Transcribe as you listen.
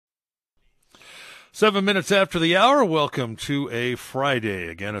7 minutes after the hour, welcome to a Friday.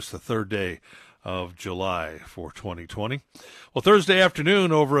 Again, it's the third day of July for 2020. Well, Thursday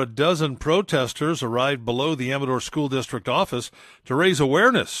afternoon, over a dozen protesters arrived below the Amador School District office to raise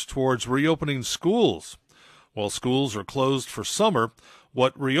awareness towards reopening schools. While schools are closed for summer,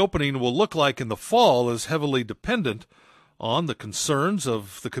 what reopening will look like in the fall is heavily dependent on the concerns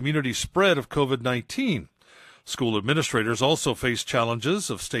of the community spread of COVID-19. School administrators also face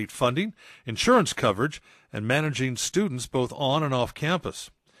challenges of state funding, insurance coverage, and managing students both on and off campus.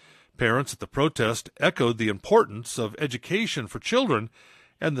 Parents at the protest echoed the importance of education for children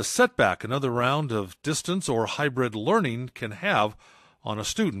and the setback another round of distance or hybrid learning can have on a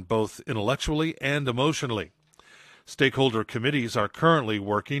student, both intellectually and emotionally. Stakeholder committees are currently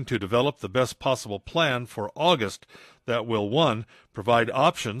working to develop the best possible plan for August that will, 1, provide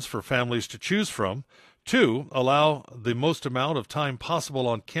options for families to choose from, 2, allow the most amount of time possible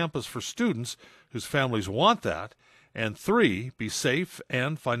on campus for students whose families want that, and 3, be safe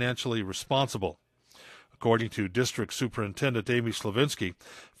and financially responsible. According to District Superintendent Amy Slavinsky,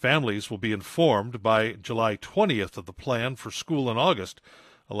 families will be informed by July 20th of the plan for school in August,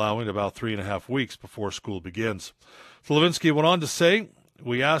 allowing about 3.5 weeks before school begins. Slavinsky went on to say,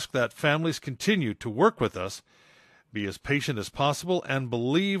 "We ask that families continue to work with us, be as patient as possible, and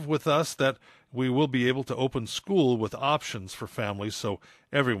believe with us that we will be able to open school with options for families so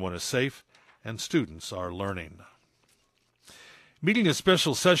everyone is safe and students are learning." Meeting a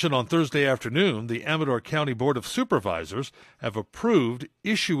special session on Thursday afternoon, the Amador County Board of Supervisors have approved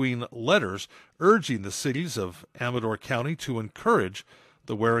issuing letters urging the cities of Amador County to encourage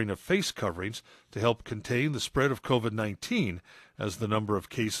the wearing of face coverings to help contain the spread of COVID-19 as the number of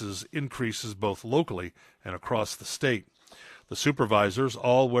cases increases both locally and across the state. The supervisors,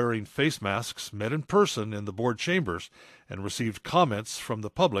 all wearing face masks, met in person in the board chambers and received comments from the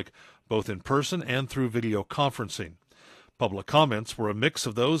public, both in person and through video conferencing. Public comments were a mix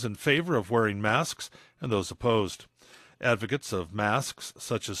of those in favor of wearing masks and those opposed. Advocates of masks,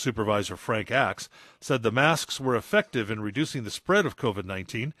 such as Supervisor Frank Axe, said the masks were effective in reducing the spread of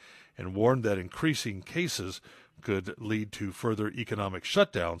COVID-19 and warned that increasing cases could lead to further economic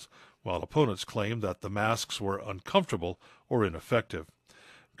shutdowns, while opponents claimed that the masks were uncomfortable or ineffective.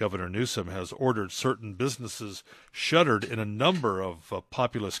 Governor Newsom has ordered certain businesses shuttered in a number of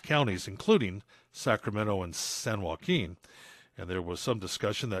populous counties, including Sacramento and San Joaquin, and there was some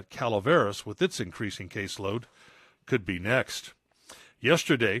discussion that Calaveras, with its increasing caseload, could be next.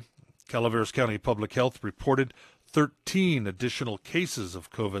 Yesterday, Calaveras County Public Health reported 13 additional cases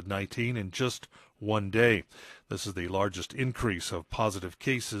of COVID-19 in just one day. This is the largest increase of positive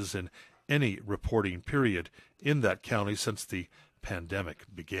cases in any reporting period in that county since the pandemic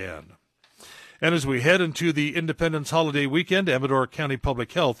began. And as we head into the Independence holiday weekend, Amador County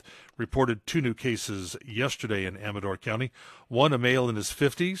Public Health reported 2 new cases yesterday in Amador County, one a male in his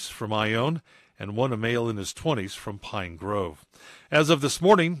 50s from Ione, and one a male in his 20s from Pine Grove. As of this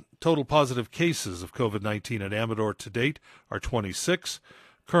morning, total positive cases of COVID-19 at Amador to date are 26,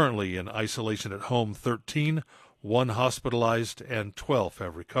 currently in isolation at home 13, 1 hospitalized, and 12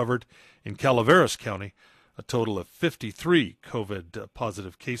 have recovered. In Calaveras County, a total of 53 COVID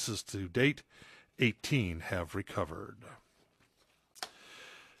positive cases to date, 18 have recovered.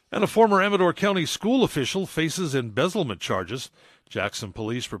 And a former Amador County school official faces embezzlement charges. Jackson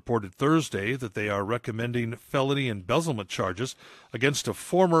police reported Thursday that they are recommending felony embezzlement charges against a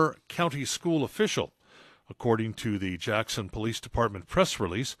former county school official. According to the Jackson Police Department press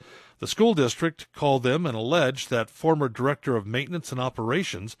release, the school district called them and alleged that former director of maintenance and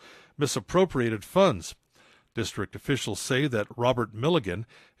operations misappropriated funds. District officials say that Robert Milligan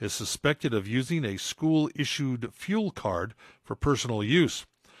is suspected of using a school-issued fuel card for personal use.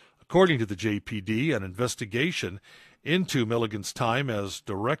 According to the JPD, an investigation into Milligan's time as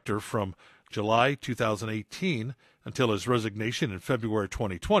director from July 2018 until his resignation in February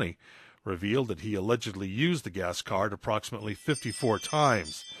 2020 revealed that he allegedly used the gas card approximately 54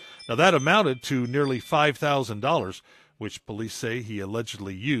 times. Now, that amounted to nearly $5,000, which police say he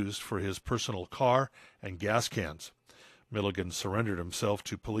allegedly used for his personal car and gas cans. Milligan surrendered himself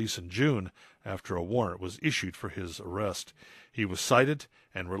to police in June after a warrant was issued for his arrest. He was cited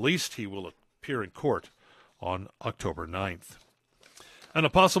and released. He will appear in court on October 9th. And a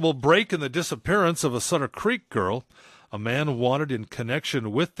possible break in the disappearance of a Sutter Creek girl. A man wanted in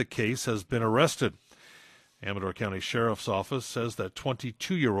connection with the case has been arrested. Amador County Sheriff's Office says that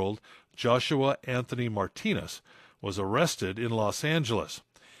 22-year-old Joshua Anthony Martinez was arrested in Los Angeles.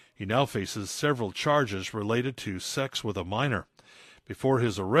 He now faces several charges related to sex with a minor. Before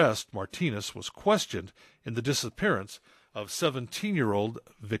his arrest, Martinez was questioned in the disappearance of 17-year-old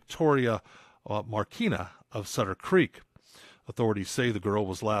Victoria Marquina of Sutter Creek. Authorities say the girl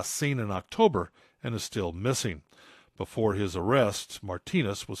was last seen in October and is still missing. Before his arrest,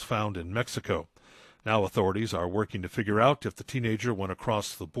 Martinez was found in Mexico. Now authorities are working to figure out if the teenager went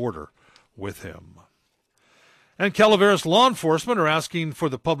across the border with him. And Calaveras law enforcement are asking for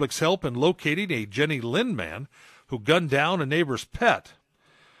the public's help in locating a Jenny Lind man who gunned down a neighbor's pet.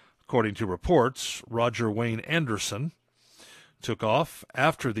 According to reports, Roger Wayne Anderson took off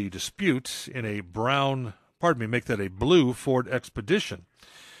after the dispute in a blue Ford Expedition.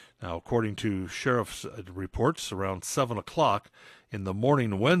 Now, according to sheriff's reports, around 7 o'clock in the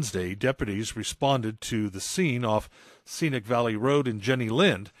morning Wednesday, deputies responded to the scene off Scenic Valley Road in Jenny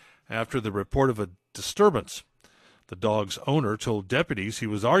Lind after the report of a disturbance. The dog's owner told deputies he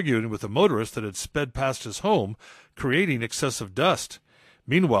was arguing with a motorist that had sped past his home, creating excessive dust.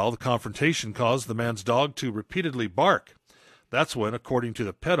 Meanwhile, the confrontation caused the man's dog to repeatedly bark. That's when, according to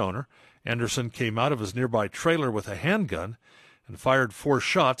the pet owner, Anderson came out of his nearby trailer with a handgun and fired 4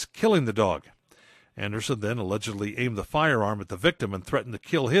 shots, killing the dog. Anderson then allegedly aimed the firearm at the victim and threatened to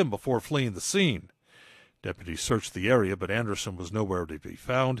kill him before fleeing the scene. Deputies searched the area, but Anderson was nowhere to be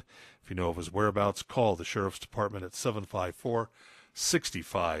found. If you know of his whereabouts, call the Sheriff's Department at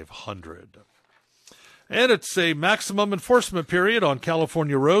 754-6500. And it's a maximum enforcement period on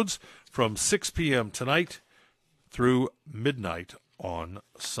California roads from 6 p.m. tonight through midnight on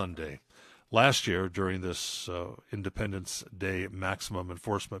Sunday. Last year, during this Independence Day maximum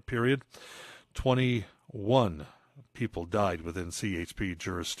enforcement period, 21 people died within CHP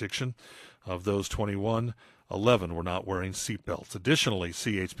jurisdiction. Of those 21, 11 were not wearing seatbelts. Additionally,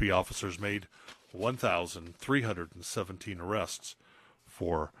 CHP officers made 1,317 arrests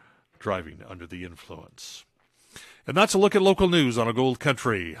for driving under the influence. And that's a look at local news on a Gold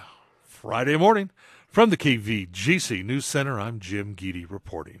Country Friday morning. From the KVGC News Center, I'm Jim Geedy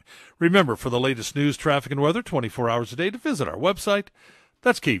reporting. Remember, for the latest news, traffic, and weather 24 hours a day, to visit our website.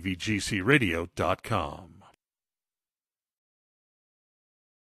 That's kvgcradio.com.